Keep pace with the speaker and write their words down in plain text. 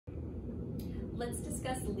let's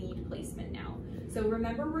discuss lead placement now. So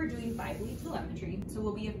remember, we're doing 5-lead telemetry, so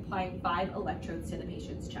we'll be applying 5 electrodes to the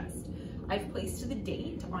patient's chest. I've placed the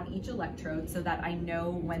date on each electrode so that I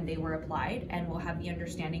know when they were applied, and we'll have the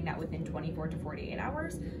understanding that within 24 to 48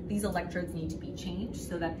 hours, these electrodes need to be changed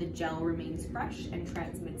so that the gel remains fresh and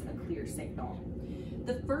transmits a clear signal.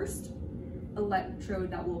 The first electrode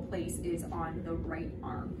that we'll place is on the right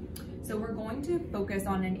arm. So we're going to focus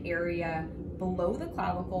on an area below the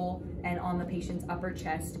clavicle and on the patient's upper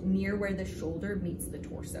chest near where the shoulder meets the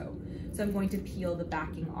torso. So I'm going to peel the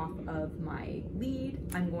backing off of my lead.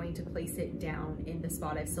 I'm going to place it down in the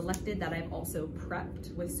spot I've selected that I've also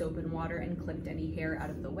prepped with soap and water and clipped any hair out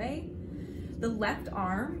of the way. The left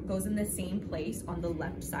arm goes in the same place on the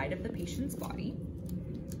left side of the patient's body.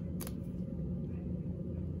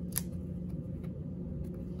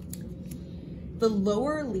 The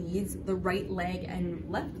lower leads, the right leg and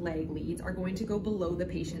left leg leads, are going to go below the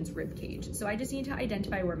patient's rib cage. So I just need to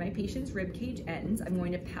identify where my patient's rib cage ends. I'm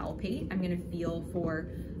going to palpate. I'm going to feel for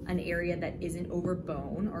an area that isn't over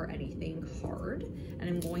bone or anything hard. And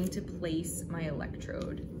I'm going to place my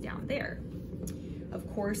electrode down there.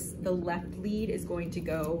 Of course, the left lead is going to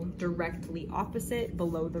go directly opposite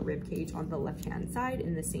below the rib cage on the left-hand side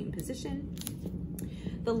in the same position.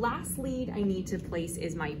 The last lead I need to place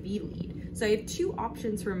is my V lead. So I have 2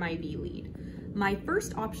 options for my V lead. My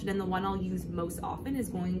first option, and the one I'll use most often, is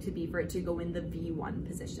going to be for it to go in the V1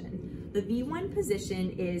 position. The V1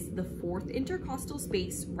 position is the 4th intercostal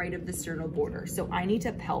space right of the sternal border. So I need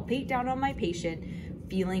to palpate down on my patient,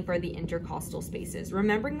 feeling for the intercostal spaces,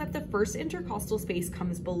 remembering that the first intercostal space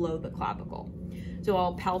comes below the clavicle. So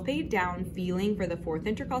I'll palpate down, feeling for the 4th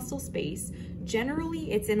intercostal space.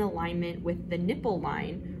 Generally, it's in alignment with the nipple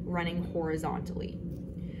line running horizontally.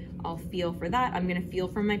 I'll feel for that. I'm gonna feel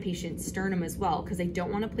for my patient's sternum as well, because I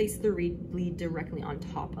don't wanna place the lead directly on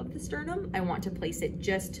top of the sternum. I want to place it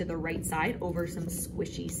just to the right side over some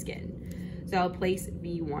squishy skin. So I'll place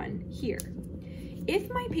V1 here.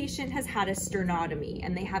 If my patient has had a sternotomy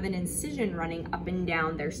and they have an incision running up and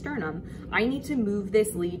down their sternum, I need to move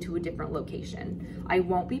this lead to a different location. I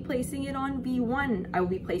won't be placing it on V1, I will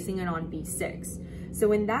be placing it on V6.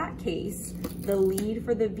 So in that case, the lead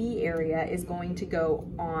for the V area is going to go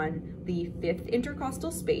on the 5th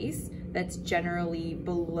intercostal space that's generally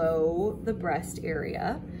below the breast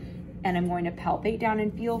area. And I'm going to palpate down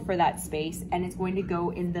and feel for that space, and it's going to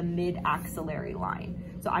go in the mid-axillary line.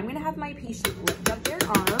 So I'm gonna have my patient lift up their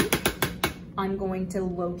arm. I'm going to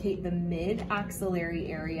locate the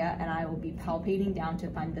mid-axillary area, and I will be palpating down to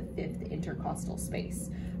find the 5th intercostal space.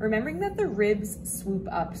 Remembering that the ribs swoop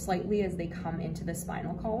up slightly as they come into the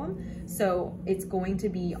spinal column, so it's going to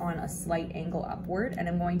be on a slight angle upward, and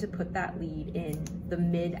I'm going to put that lead in the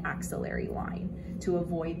mid-axillary line to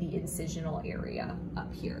avoid the incisional area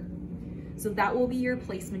up here. So that will be your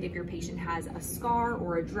placement if your patient has a scar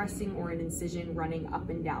or a dressing or an incision running up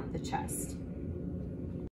and down the chest.